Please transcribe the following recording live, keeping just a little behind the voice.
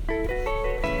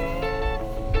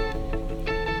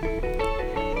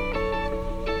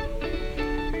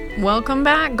Welcome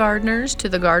back, gardeners, to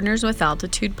the Gardeners with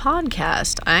Altitude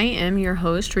podcast. I am your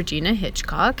host, Regina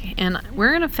Hitchcock, and we're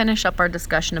going to finish up our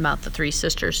discussion about the three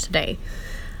sisters today.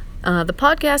 The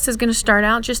podcast is going to start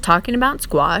out just talking about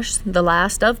squash, the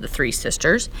last of the three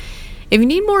sisters. If you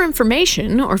need more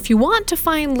information, or if you want to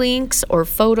find links or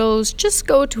photos, just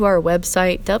go to our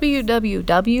website,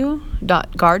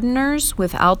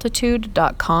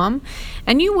 www.gardenerswithaltitude.com,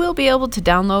 and you will be able to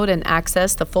download and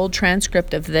access the full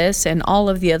transcript of this and all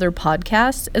of the other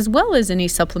podcasts, as well as any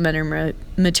supplementary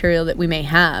material that we may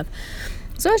have.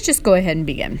 So let's just go ahead and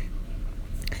begin.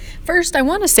 First, I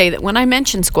want to say that when I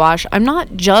mention squash, I'm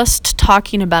not just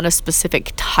talking about a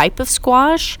specific type of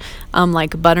squash,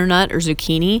 like butternut or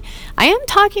zucchini. I am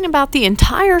talking about the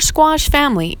entire squash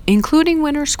family, including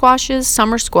winter squashes,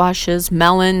 summer squashes,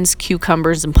 melons,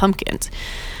 cucumbers, and pumpkins.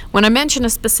 When I mention a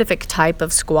specific type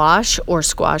of squash or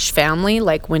squash family,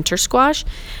 like winter squash,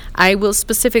 I will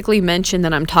specifically mention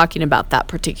that I'm talking about that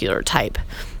particular type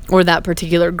or that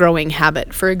particular growing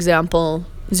habit. For example,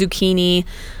 zucchini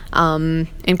and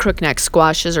crookneck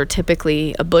squashes are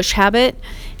typically a bush habit,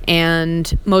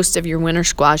 and most of your winter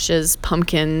squashes,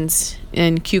 pumpkins,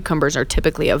 and cucumbers are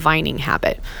typically a vining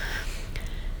habit.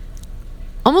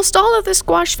 Almost all of the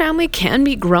squash family can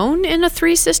be grown in a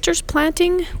Three Sisters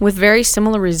planting with very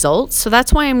similar results, so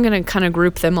that's why I'm going to kind of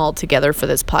group them all together for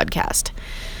this podcast.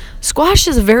 Squash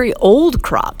is a very old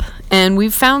crop, and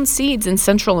we've found seeds in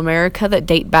Central America that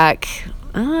date back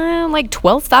like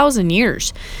 12,000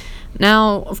 years.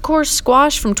 Now, of course,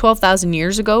 squash from 12,000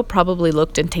 years ago probably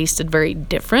looked and tasted very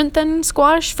different than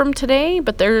squash from today,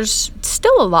 but there's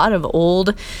still a lot of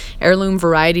old heirloom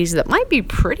varieties that might be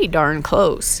pretty darn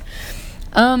close.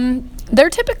 There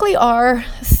typically are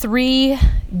three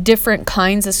different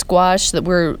kinds of squash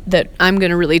that I'm going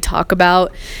to really talk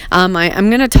about. I'm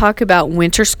going to talk about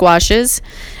winter squashes.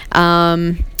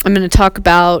 I'm going to talk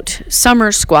about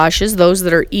summer squashes, those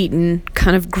that are eaten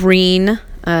kind of green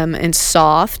and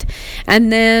soft.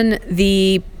 And then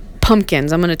the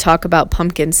pumpkins. I'm going to talk about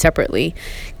pumpkins separately.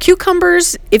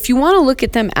 Cucumbers, if you want to look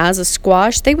at them as a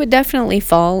squash, they would definitely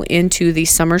fall into the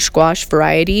summer squash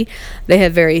variety. They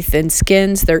have very thin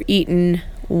skins. They're eaten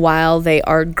while they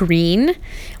are green.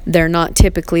 They're not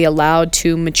typically allowed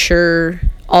to mature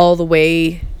all the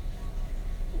way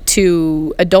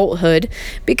to adulthood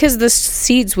because the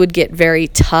seeds would get very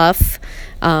tough.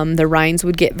 The rinds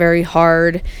would get very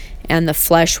hard, and the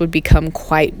flesh would become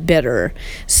quite bitter.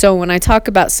 So when I talk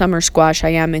about summer squash, I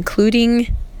am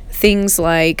including things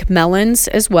like melons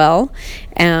as well,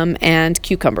 and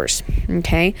cucumbers.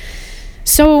 Okay,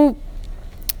 so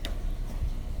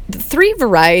the three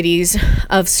varieties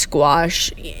of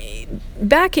squash,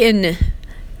 back in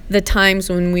the times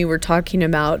when we were talking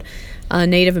about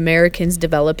Native Americans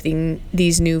developing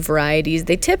these new varieties,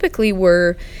 they typically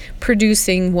were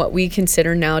producing what we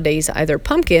consider nowadays either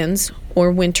pumpkins or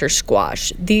winter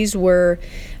squash. These were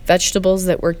vegetables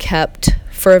that were kept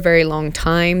for a very long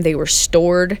time. They were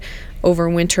stored over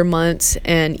winter months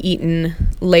and eaten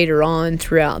later on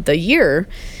throughout the year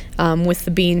with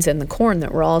the beans and the corn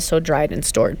that were also dried and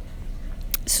stored.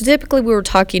 So typically we were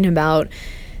talking about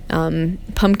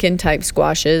pumpkin type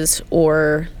squashes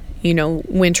or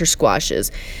winter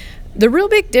squashes. The real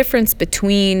big difference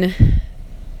between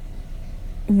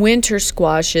winter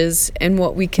squashes and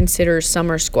what we consider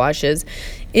summer squashes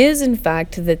is, in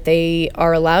fact, that they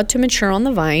are allowed to mature on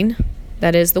the vine.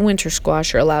 That is, the winter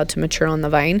squash are allowed to mature on the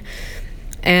vine.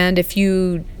 And if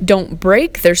you don't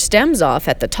break their stems off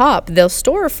at the top, they'll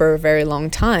store for a very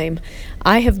long time.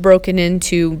 I have broken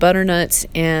into butternuts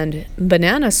and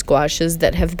banana squashes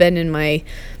that have been in my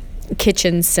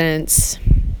kitchen since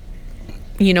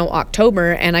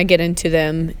October, and I get into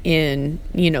them in,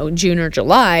 June or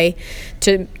July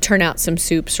to turn out some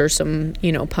soups or some,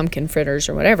 pumpkin fritters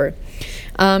or whatever.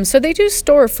 So they do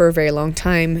store for a very long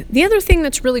time. The other thing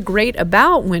that's really great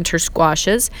about winter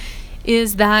squashes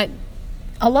is that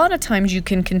a lot of times you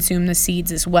can consume the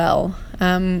seeds as well.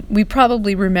 We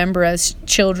probably remember as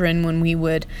children when we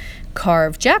would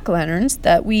carve jack-o'-lanterns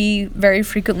that we very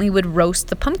frequently would roast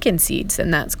the pumpkin seeds,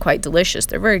 and that's quite delicious.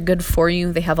 They're very good for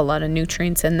you. They have a lot of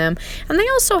nutrients in them, and they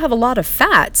also have a lot of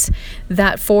fats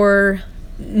that for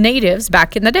natives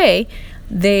back in the day,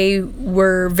 they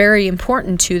were very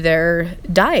important to their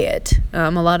diet. A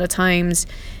lot of times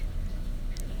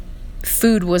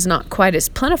food was not quite as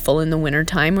plentiful in the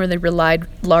wintertime, or they relied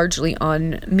largely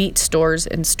on meat stores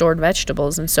and stored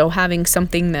vegetables, and so having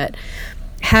something that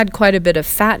had quite a bit of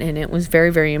fat in it was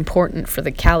very, very important for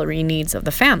the calorie needs of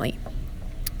the family.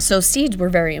 So seeds were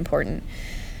very important.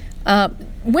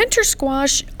 Winter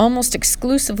squash almost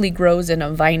exclusively grows in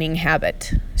a vining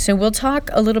habit. So we'll talk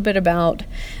a little bit about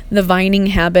the vining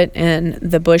habit and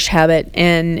the bush habit.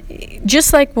 And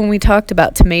just like when we talked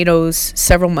about tomatoes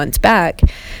several months back,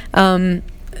 there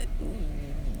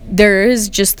is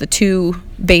just the two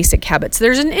basic habits.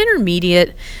 There's an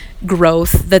intermediate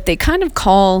growth that they kind of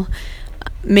call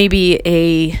maybe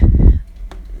a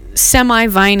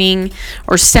semi-vining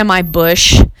or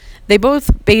semi-bush. They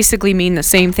both basically mean the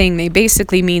same thing. They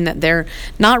basically mean that they're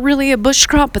not really a bush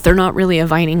crop, but they're not really a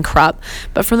vining crop.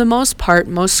 But for the most part,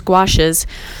 most squashes,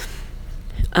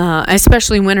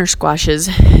 especially winter squashes,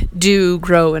 do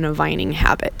grow in a vining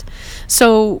habit.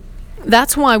 So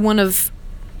that's why one of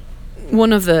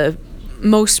the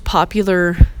most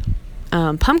popular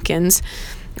pumpkins,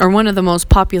 or one of the most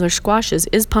popular squashes,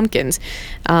 is pumpkins.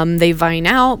 They vine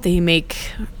out. They make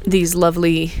these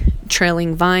lovely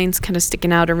trailing vines kind of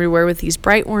sticking out everywhere with these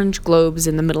bright orange globes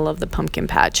in the middle of the pumpkin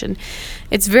patch. And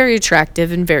it's very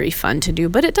attractive and very fun to do,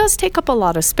 but it does take up a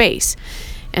lot of space.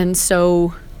 And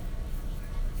so,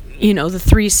 the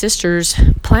Three Sisters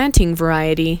planting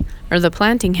variety, or the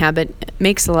planting habit,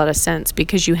 makes a lot of sense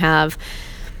because you have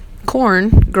corn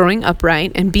growing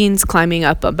upright and beans climbing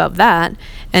up above that,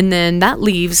 and then that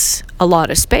leaves a lot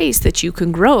of space that you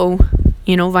can grow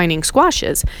vining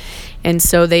squashes. And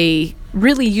so they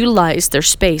really utilize their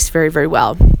space very, very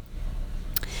well.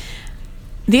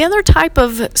 The other type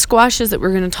of squashes that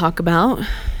we're going to talk about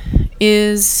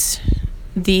is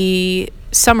the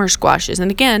summer squashes.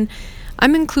 And again,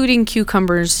 I'm including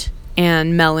cucumbers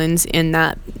and melons in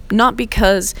that, not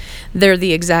because they're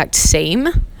the exact same.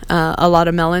 A lot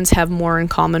of melons have more in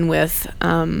common with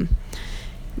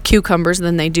cucumbers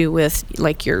than they do with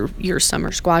like your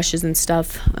summer squashes and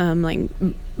stuff, like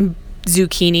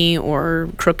zucchini or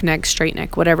crookneck, straight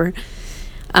neck, whatever.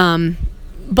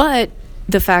 But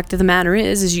the fact of the matter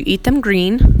is you eat them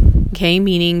green, okay,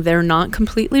 meaning they're not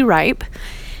completely ripe.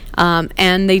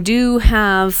 And they do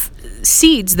have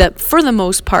seeds that, for the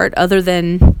most part, other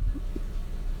than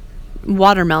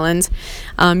watermelons,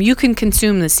 you can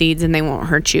consume the seeds and they won't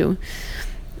hurt you.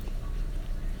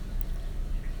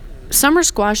 Summer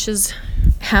squashes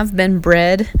have been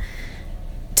bred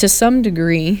to some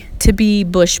degree to be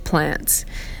bush plants.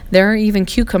 There are even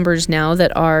cucumbers now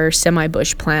that are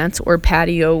semi-bush plants or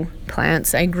patio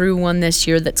plants. I grew one this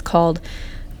year that's called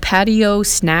Patio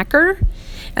Snacker,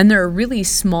 and they're a really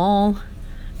small,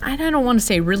 I don't want to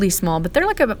say really small, but they're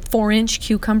like a 4-inch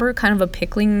cucumber, kind of a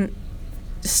pickling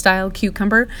style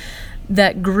cucumber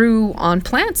that grew on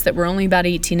plants that were only about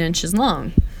 18 inches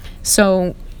long.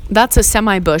 So that's a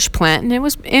semi-bush plant, and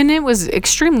it was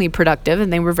extremely productive,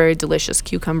 and they were very delicious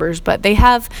cucumbers. But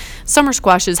summer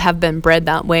squashes have been bred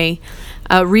that way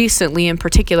recently in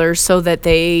particular, so that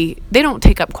they don't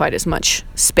take up quite as much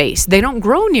space. They don't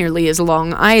grow nearly as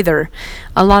long either.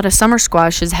 A lot of summer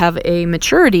squashes have a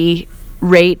maturity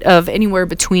rate of anywhere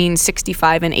between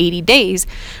 65 and 80 days,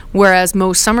 whereas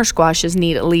most summer squashes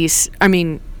need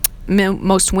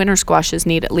most winter squashes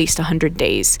need at least 100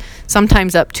 days,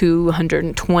 sometimes up to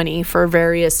 120 for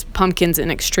various pumpkins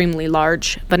and extremely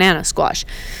large banana squash.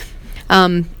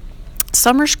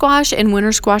 Summer squash and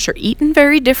winter squash are eaten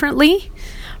very differently.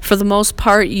 For the most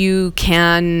part, you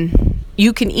can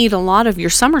eat a lot of your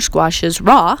summer squashes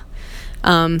raw.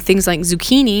 Things like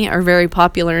zucchini are very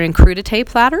popular in crudité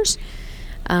platters,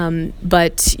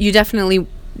 but you definitely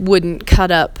wouldn't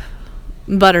cut up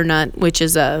butternut, which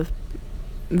is a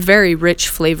very rich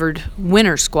flavored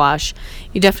winter squash.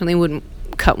 You definitely wouldn't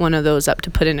cut one of those up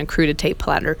to put in a crudité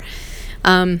platter.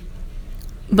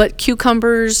 But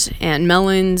cucumbers and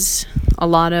melons, a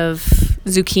lot of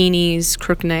zucchinis,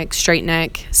 crookneck, straight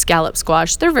neck, scallop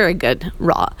squash, they're very good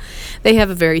raw. They have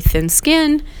a very thin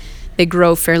skin. They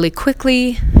grow fairly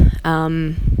quickly.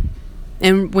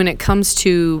 And when it comes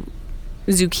to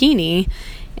zucchini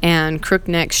and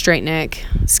crookneck, straight neck,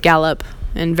 scallop,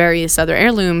 and various other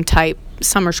heirloom type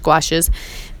summer squashes,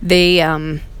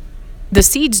 the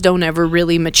seeds don't ever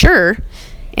really mature,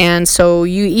 and so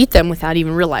you eat them without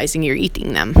even realizing you're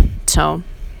eating them. So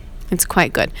it's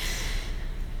quite good.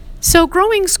 So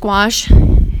growing squash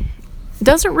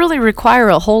doesn't really require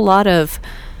a whole lot of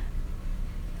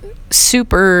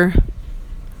super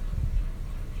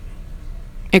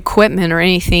equipment or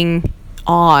anything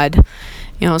odd.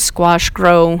 Squash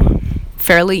grow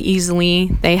fairly easily.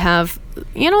 They have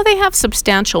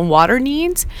substantial water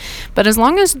needs, but as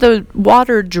long as the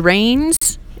water drains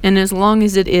and as long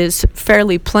as it is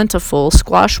fairly plentiful,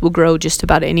 squash will grow just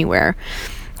about anywhere.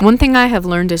 One thing I have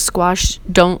learned is squash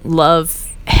don't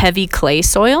love heavy clay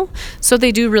soil, so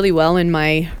they do really well in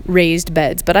my raised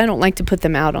beds, but I don't like to put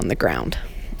them out on the ground.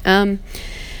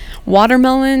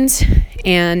 Watermelons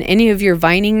and any of your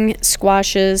vining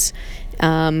squashes,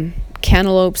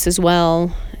 cantaloupes as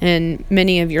well, and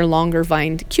many of your longer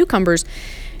vined cucumbers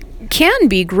can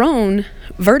be grown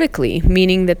vertically,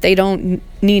 meaning that they don't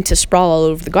need to sprawl all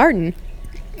over the garden,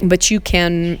 but you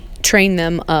can train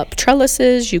them up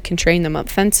trellises, you can train them up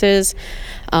fences.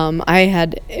 I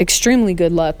had extremely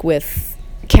good luck with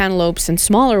cantaloupes and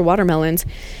smaller watermelons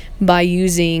by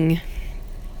using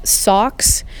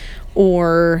socks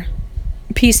or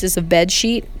pieces of bed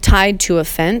sheet tied to a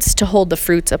fence to hold the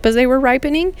fruits up as they were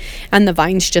ripening, and the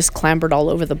vines just clambered all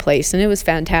over the place, and it was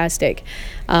fantastic.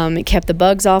 It kept the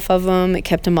bugs off of them, it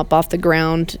kept them up off the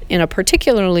ground in a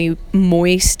particularly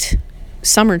moist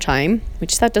summertime,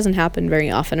 which that doesn't happen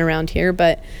very often around here,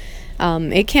 but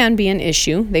it can be an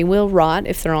issue. They will rot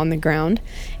if they're on the ground,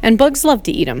 and bugs love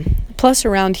to eat them. Plus,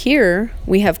 around here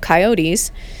we have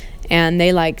coyotes, and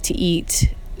they like to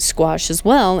eat squash as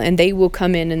well, and they will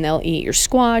come in and they'll eat your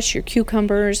squash, your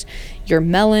cucumbers, your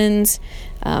melons,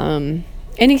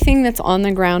 anything that's on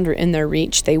the ground or in their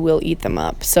reach, they will eat them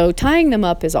up. So tying them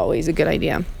up is always a good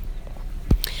idea.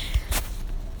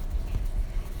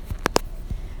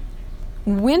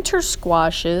 Winter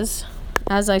squashes,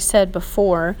 as I said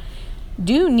before,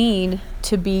 do need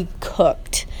to be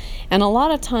cooked. And a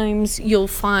lot of times you'll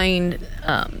find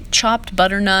chopped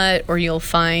butternut, or you'll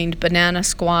find banana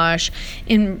squash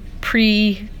in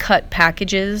pre-cut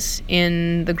packages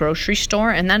in the grocery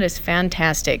store, and that is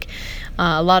fantastic.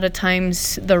 A lot of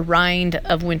times the rind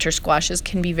of winter squashes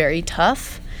can be very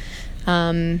tough,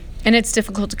 and it's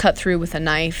difficult to cut through with a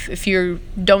knife. If you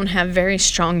don't have very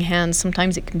strong hands,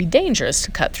 sometimes it can be dangerous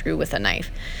to cut through with a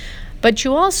knife. But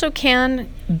you also can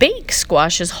bake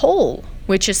squashes whole,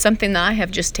 which is something that I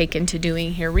have just taken to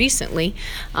doing here recently.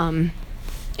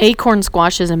 Acorn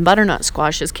squashes and butternut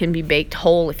squashes can be baked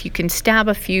whole if you can stab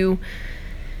a few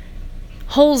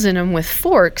holes in them with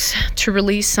forks to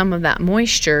release some of that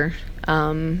moisture.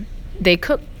 They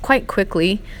cook quite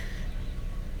quickly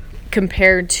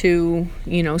compared to,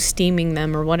 steaming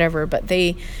them or whatever, but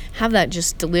they have that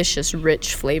just delicious,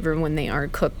 rich flavor when they are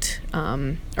cooked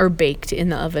or baked in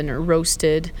the oven or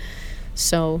roasted.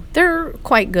 So they're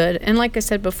quite good. And like I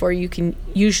said before, you can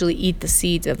usually eat the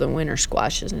seeds of the winter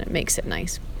squashes, and it makes it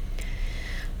nice.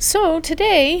 So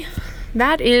today,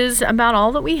 that is about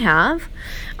all that we have.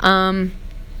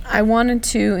 I wanted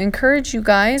to encourage you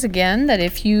guys again that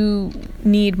if you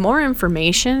need more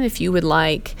information, if you would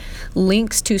like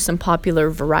links to some popular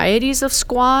varieties of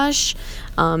squash,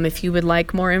 if you would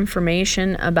like more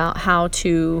information about how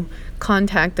to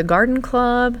contact the garden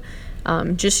club,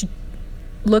 just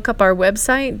look up our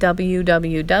website,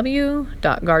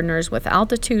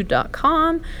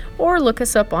 www.gardenerswithaltitude.com, or look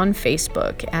us up on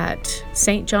Facebook at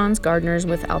St. John's Gardeners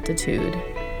with Altitude.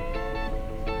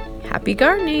 Happy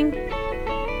gardening!